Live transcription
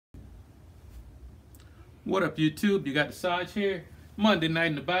What up, YouTube? You got the Sarge here. Monday night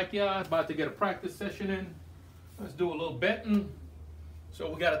in the backyard, about to get a practice session in. Let's do a little betting.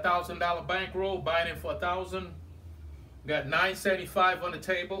 So we got $1,000 bankroll, buying in for $1,000. Got $9.75 on the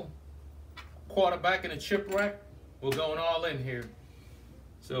table. Quarterback in a chip rack. We're going all in here.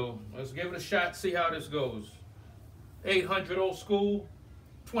 So let's give it a shot, see how this goes. 800 old school,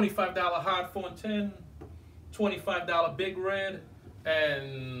 $25 hard 4 and 10, $25 big red,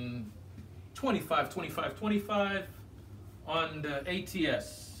 and 25 on the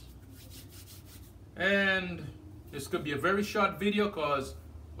ATS. And this could be a very short video because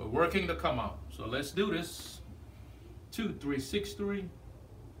we're working to come out. So let's do this. 2, 3, 6, 3.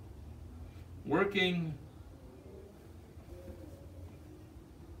 Working.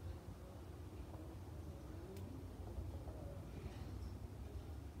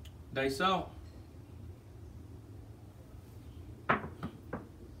 Dice out.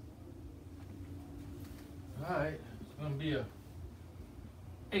 Alright, it's gonna be a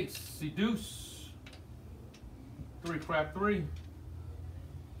ace, C deuce, 3 crap 3.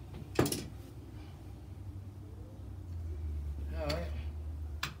 Alright,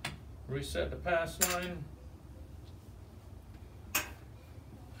 reset the pass line.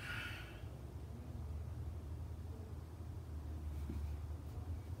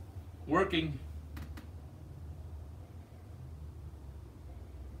 Working.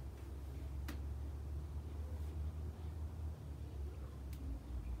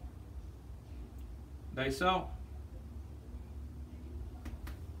 Dice out.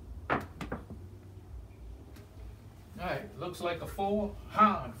 Alright, looks like a 4,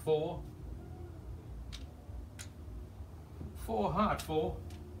 hard 4. 4, hard 4.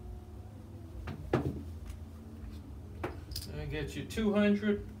 And get you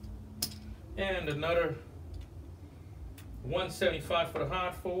 200 and another 175 for the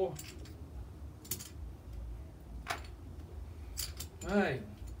hard 4. Alright.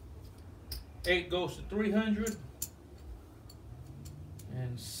 8 goes to 300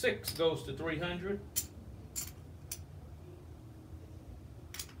 and 6 goes to 300.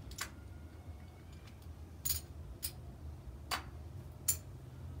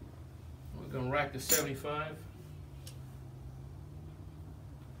 We're gonna rack the 75.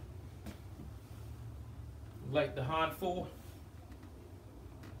 Like the hard 4.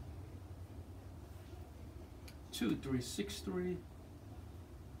 2, 3, 6, 3.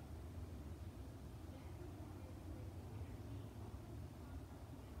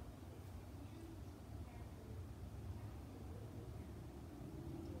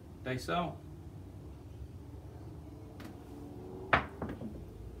 Dice out.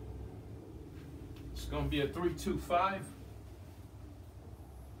 It's gonna be a 3, 2, 5.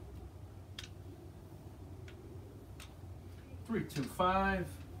 Three, 2, 5.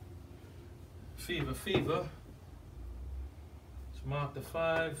 Fever. Let's mark the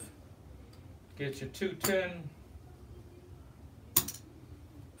 5. Get your 210.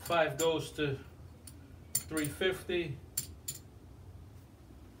 5 goes to 350.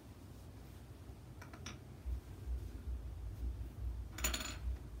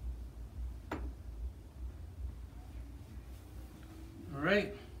 All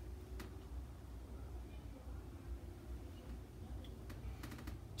right.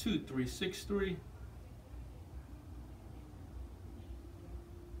 2, 3, 6, 3.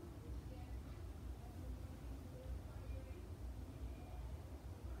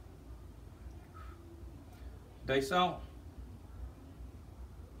 Dice out.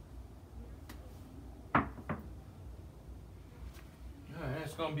 All right,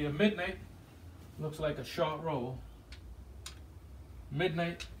 it's gonna be a midnight. Looks like a short roll.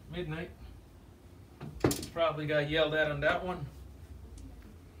 Midnight. Probably got yelled at on that one.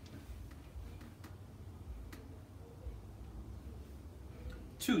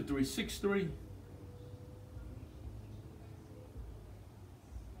 2, 3, 6, 3.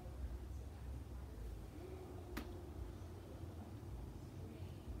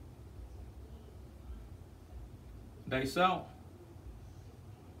 Dice out.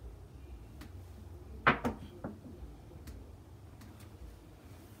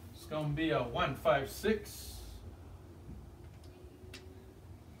 It's gonna be a 1, 5, 6.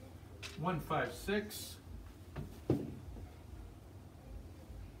 1, 5, 6.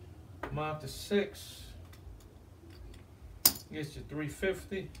 Mark the 6. Gets you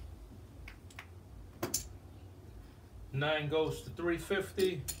 350. 9 goes to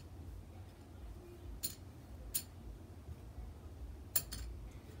 350.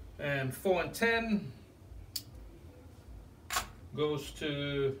 And 4 and 10 goes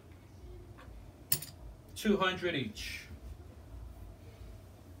to 200 each.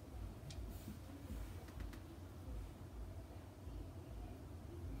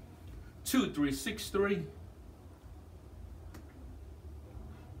 2363.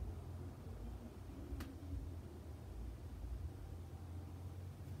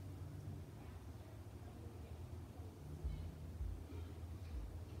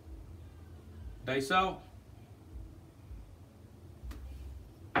 Dice out.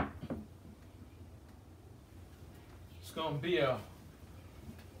 It's gonna be a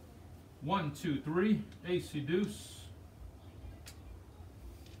 1, 2, 3 AC deuce.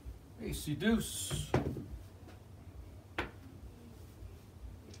 AC deuce.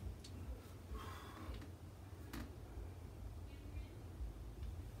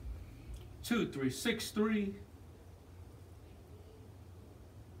 Two, 3, 6, 3.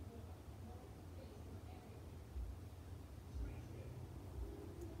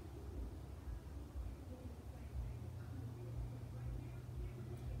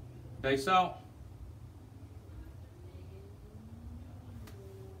 Dice out.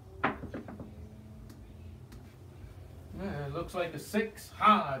 Yeah, it looks like a 6,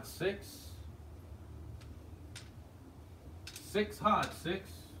 hard 6. 6, hard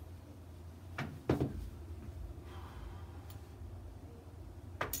 6.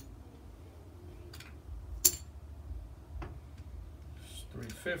 It's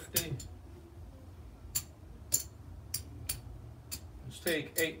 350. Let's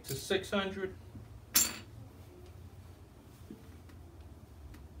take 8 to 600.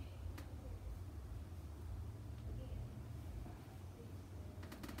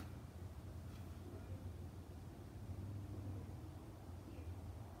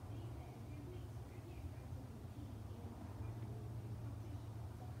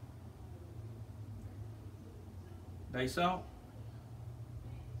 Dice out.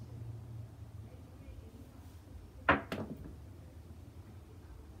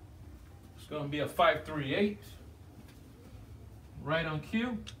 It's going to be a 538. Right on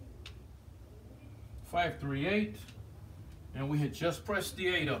cue. 538. And we had just pressed the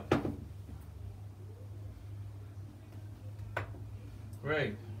 8 up.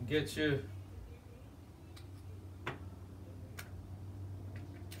 Right. Get you.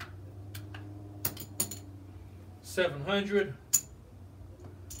 $700.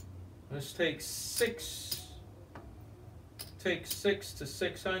 Let's take 6. Take 6 to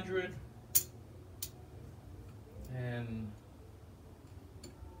 600. And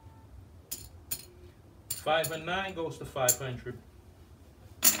 5 and 9 goes to 500.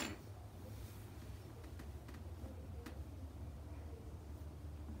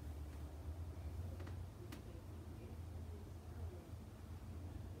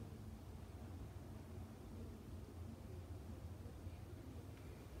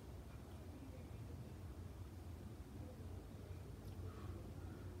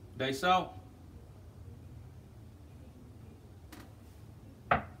 Dice out.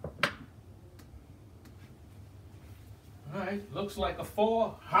 Alright, looks like a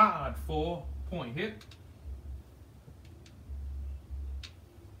 4, hard 4-point hit.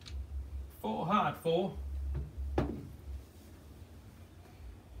 4, hard 4.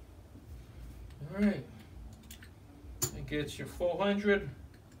 Alright. That gets you 400.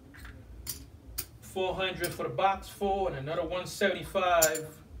 400 for the box 4 and another 175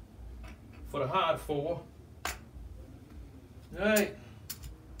 for the hard 4. Alright.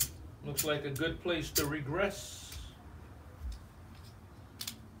 Looks like a good place to regress.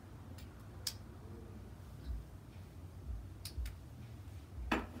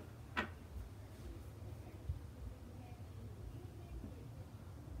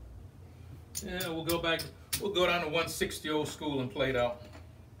 Yeah, we'll go back. We'll go down to 160 old school and play it out.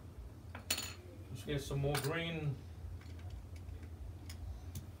 Let's get some more green.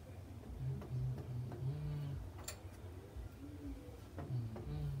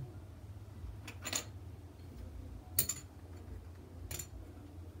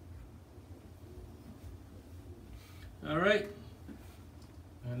 All right,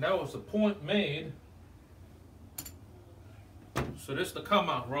 and that was the point made. So this is the come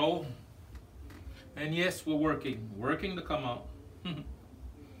out roll. And yes, we're working to come out.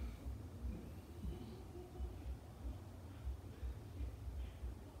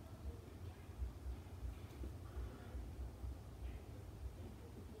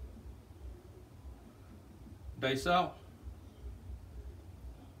 Dice out.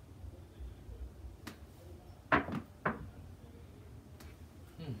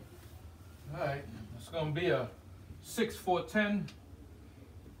 All right, it's gonna be a 6, 4, 10.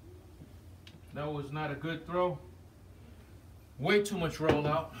 That was not a good throw. Way too much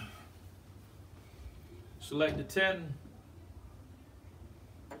rollout. Select the 10.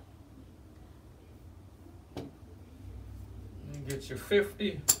 And get your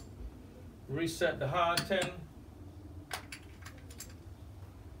 50. Reset the hard 10.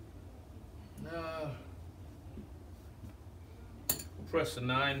 Press the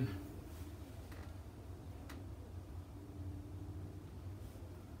 9.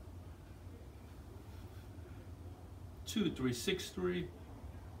 Two, 3, 6, 3.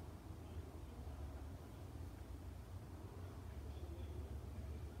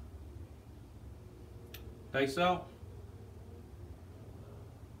 Dice out.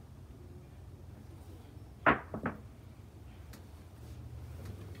 It's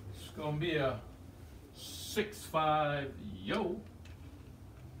gonna be a 6-5 yo.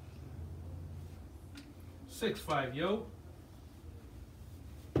 6-5 yo.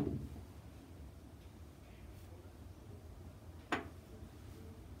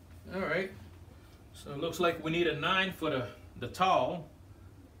 All right. So it looks like we need a 9 for the tall.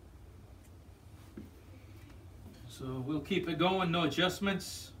 So we'll keep it going, no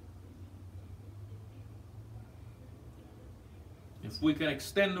adjustments. If we can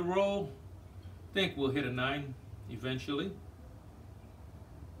extend the roll, I think we'll hit a 9 eventually.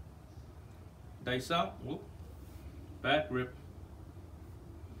 Dice out. Whoop. Back rip.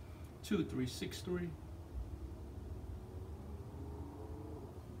 2, 3, 6, 3.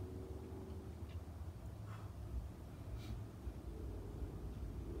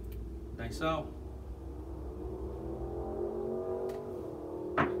 Dice out.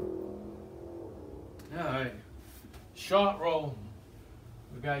 Alright. Short roll.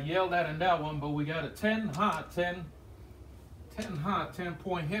 We got yelled at in that one, but we got a 10 hot 10. 10 hot 10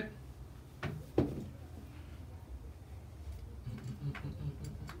 point hit.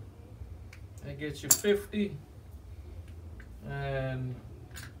 That gets you 50. And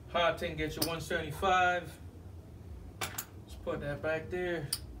hot 10 gets you 175. Let's put that back there.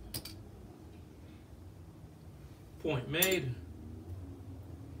 Point made.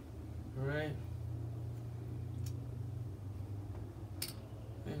 All right.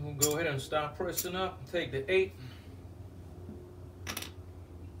 And we'll go ahead and start pressing up. Take the 8.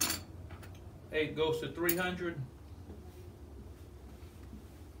 8 goes to 300.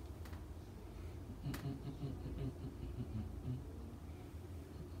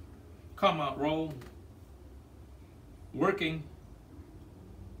 Come out roll. Working.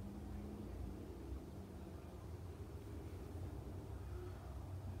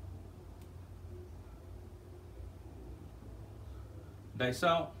 Dice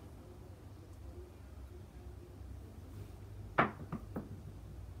out.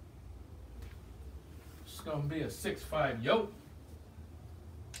 It's gonna be a 6-5 yo.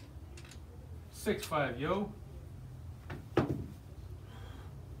 6-5 yo.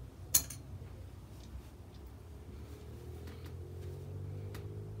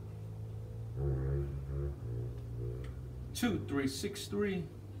 Two, 3, 6, 3.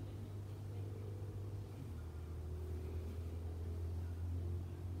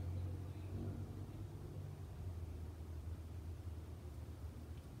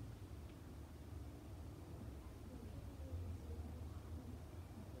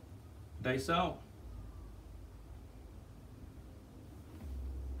 Dice out.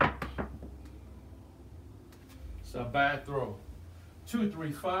 It's a bad throw. 2,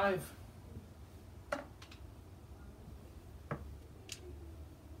 3, 5.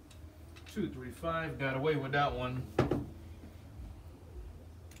 2, 3, 5. Got away with that one.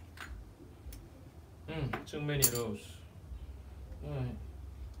 Too many of those. All right.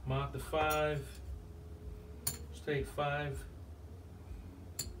 Mark the 5. Let's take 5.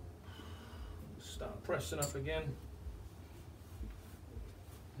 Start pressing up again.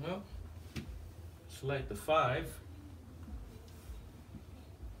 Well, select the 5.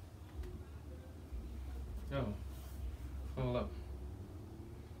 Oh, hold up.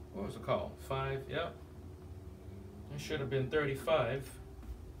 What was it called? 5, yep. It should have been 35.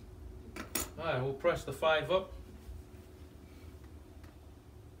 All right, we'll press the 5 up.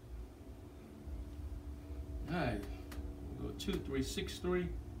 All right, we'll go 2, 3, 6, 3.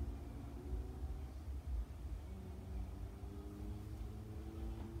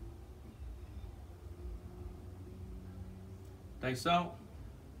 Dice out.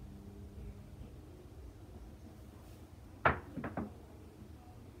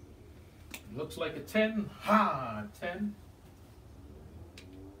 Looks like a 10. Ha! 10.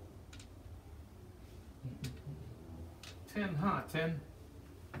 Hot 10.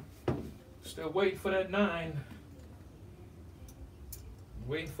 Still waiting for that 9.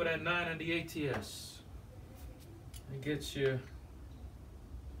 Waiting for that 9 on the ATS. It gets you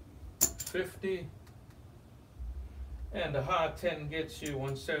 50. And the hard 10 gets you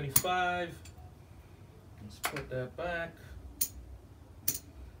 175. Let's put that back.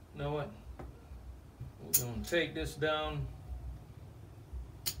 You know what? We're gonna take this down.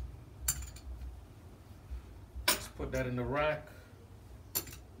 Let's put that in the rack.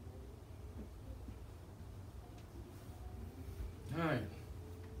 All right.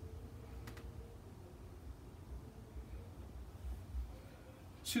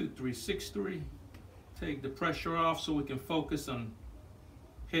 Two, 3, 6, 3. Take the pressure off so we can focus on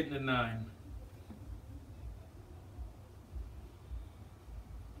hitting the 9.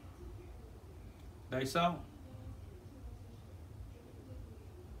 Dice out.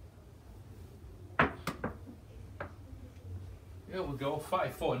 There we go.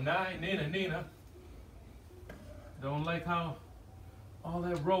 5, 4, 9. Nina. Don't like how all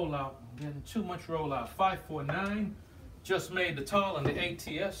that rollout. Getting too much rollout. 5, 4, 9. Just made the tall on the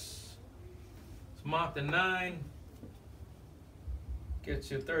ATS. Let's mark the 9.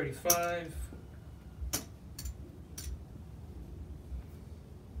 Gets you 35.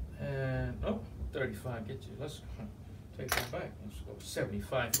 And, oh, 35 gets you. Let's take that back. Let's go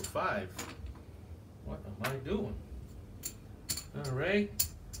 75 for 5. What am I doing? All right.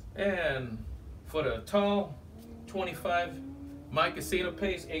 And for the tall, 25. My casino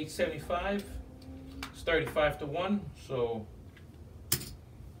pays 875. It's 35 to 1. So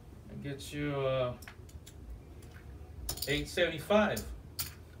it gets you 875.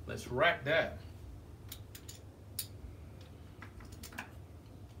 Let's rack that.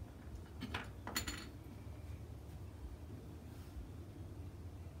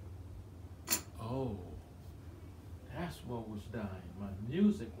 Oh, that's what was dying. My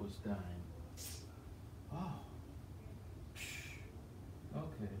music was dying. Oh,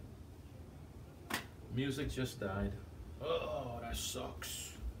 okay. Music just died. Oh, that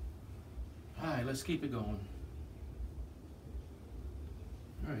sucks. All right, let's keep it going.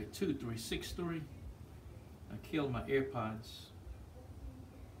 All right, 2, 3, 6, 3. I killed my AirPods.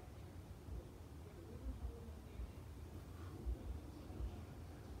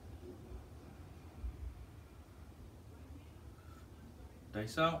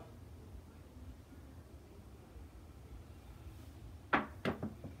 Dice out. All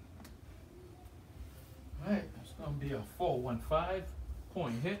right, that's gonna be a 415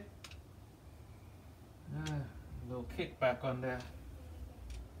 point hit. A little kickback on that.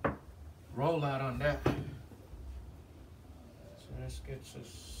 Roll out on that. So this gets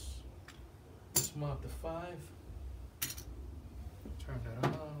us, let's mark the 5. Turn that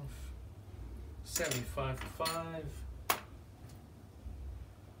off. 75 for 5.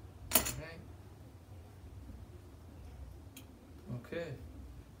 Okay.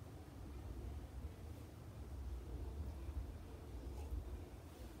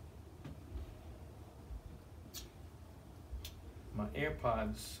 My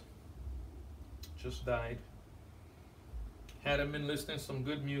AirPods just died. Had them in listening to some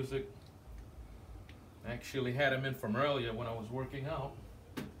good music. Actually had them in from earlier when I was working out.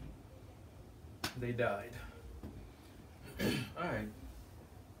 They died. All right.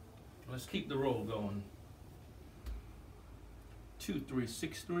 Let's keep the roll going. 2, 3,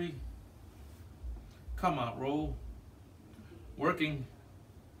 6, 3. Come out roll. Working.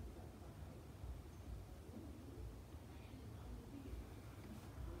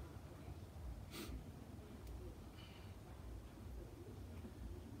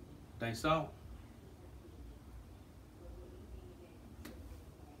 Dice out.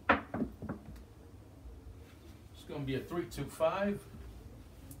 It's going to be a 3, 2, 5.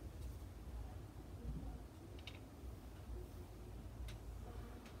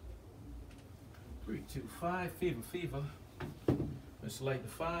 Three, 2, 5, fever. Let's light the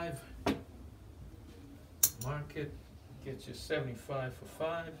 5. Mark it. Get you 75 for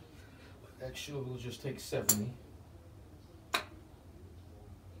 5. Actually, we'll just take 70.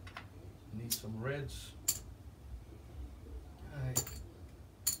 Need some reds. All right.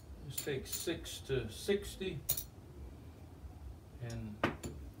 Let's take 6 to 60 and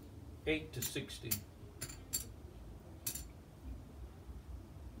 8 to 60.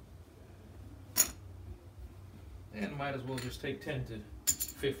 And might as well just take 10 to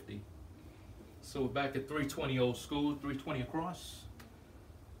 50. So we're back at 320 old school, 320 across.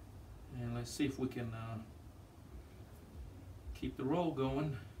 And let's see if we can keep the roll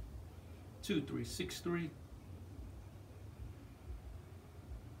going. 2, 3, 6, 3.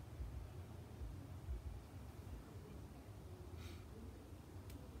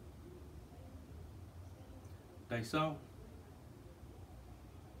 Dice out.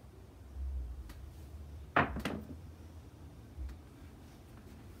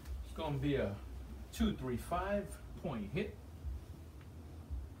 It's going to be a 2, 3, 5 point hit.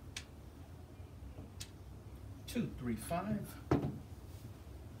 2, 3, 5.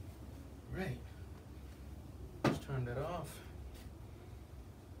 Right. turn that off.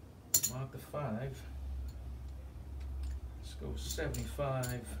 Mark the 5. Let's go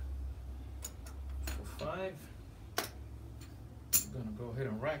 75 for 5. I'm gonna go ahead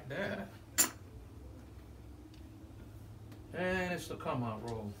and rack that. And it's the come out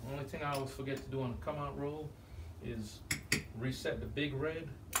roll. Only thing I always forget to do on the come out roll is reset the big red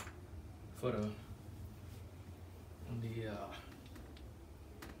for the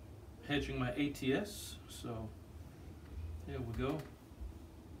hedging my ATS. So here we go.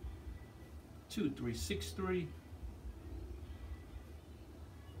 2363.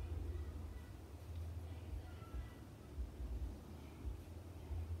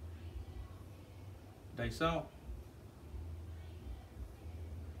 Dice out.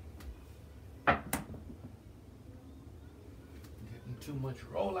 Getting too much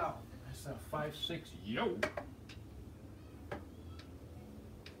rollout. That's a 5-6 yo.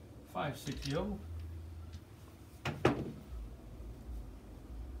 5-6 yo.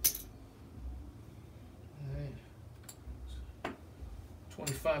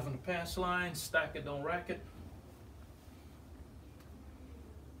 25 on the pass line. Stack it, don't rack it.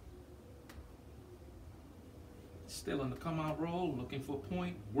 Still in the come out roll, looking for a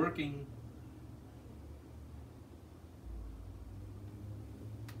point, working.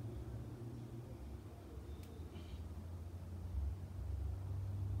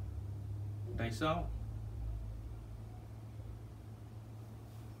 Dice out.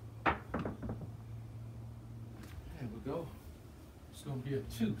 There we go. It's gonna be a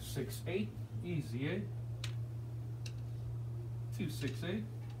 268, easy, eh? 268.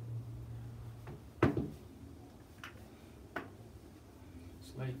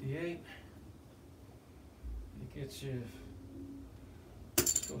 Slate the 8. It gets you.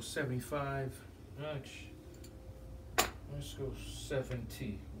 Let's go 75. Let's go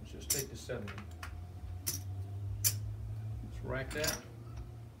 70. Let's just take the 70. Let's rack that.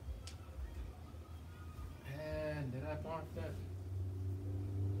 And did I mark that?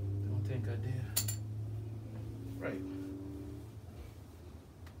 Don't think I did. Right.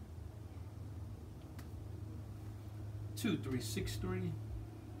 Two, 3, 6, 3.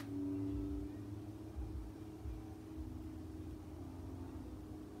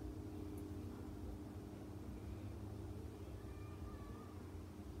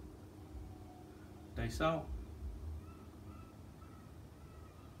 Dice out.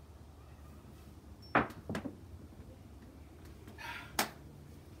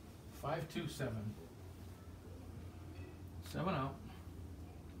 5, 2, 7. 7 out.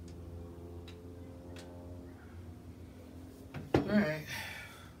 All right.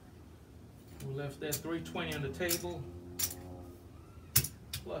 We left that 320 on the table,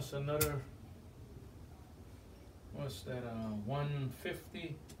 plus another. What's that?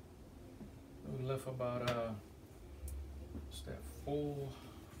 150. We left about what's that?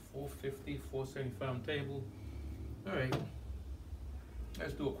 450, 475 on the table. All right.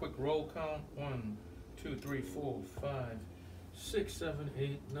 Let's do a quick roll count. 1, 2, 3, 4, 5, 6, 7,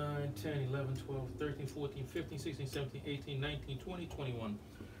 8, 9, 10, 11, 12, 13, 14, 15, 16, 17, 18, 19, 20, 21.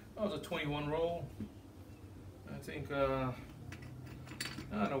 That was a 21 roll. I think, I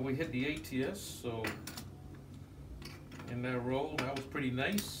don't know, we hit the ATS, so in that roll, that was pretty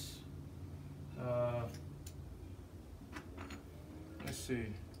nice. Let's see.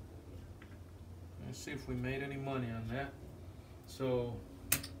 Let's see if we made any money on that. So,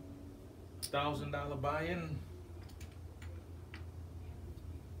 $1,000 buy-in. And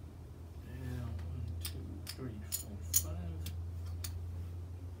 1, 2, 3, 4, 5.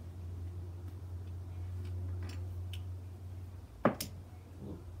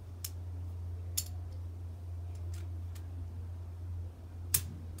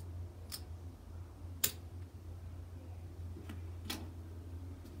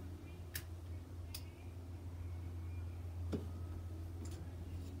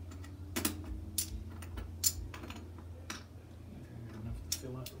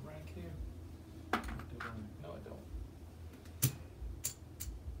 Fill out the rack here. No, I don't.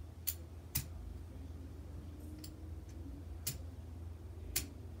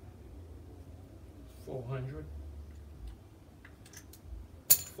 $400.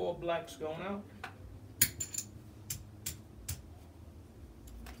 4 blacks going out.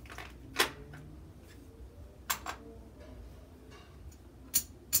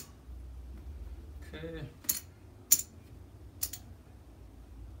 Okay.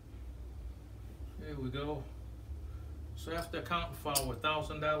 Here we go. So after accounting for our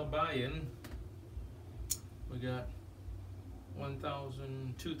 $1,000 buy-in, we got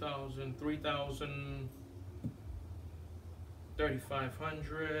 1,000, 2,000, 3,000,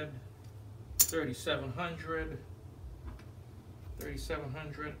 3,500, 3,700,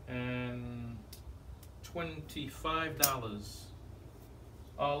 $3,725.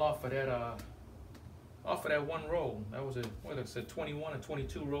 All off of that one roll. That was what I said, 21 or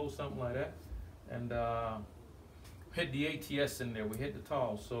 22 rolls, something like that. And hit the ATS in there. We hit the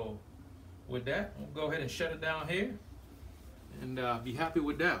tall. So with that, we'll go ahead and shut it down here. And be happy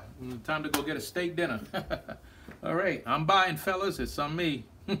with that. Time to go get a steak dinner. All right, I'm buying, fellas. It's on me.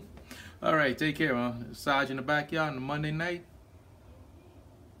 All right, take care, man. Sarge in the backyard on the Monday night.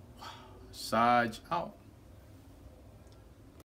 Sarge out.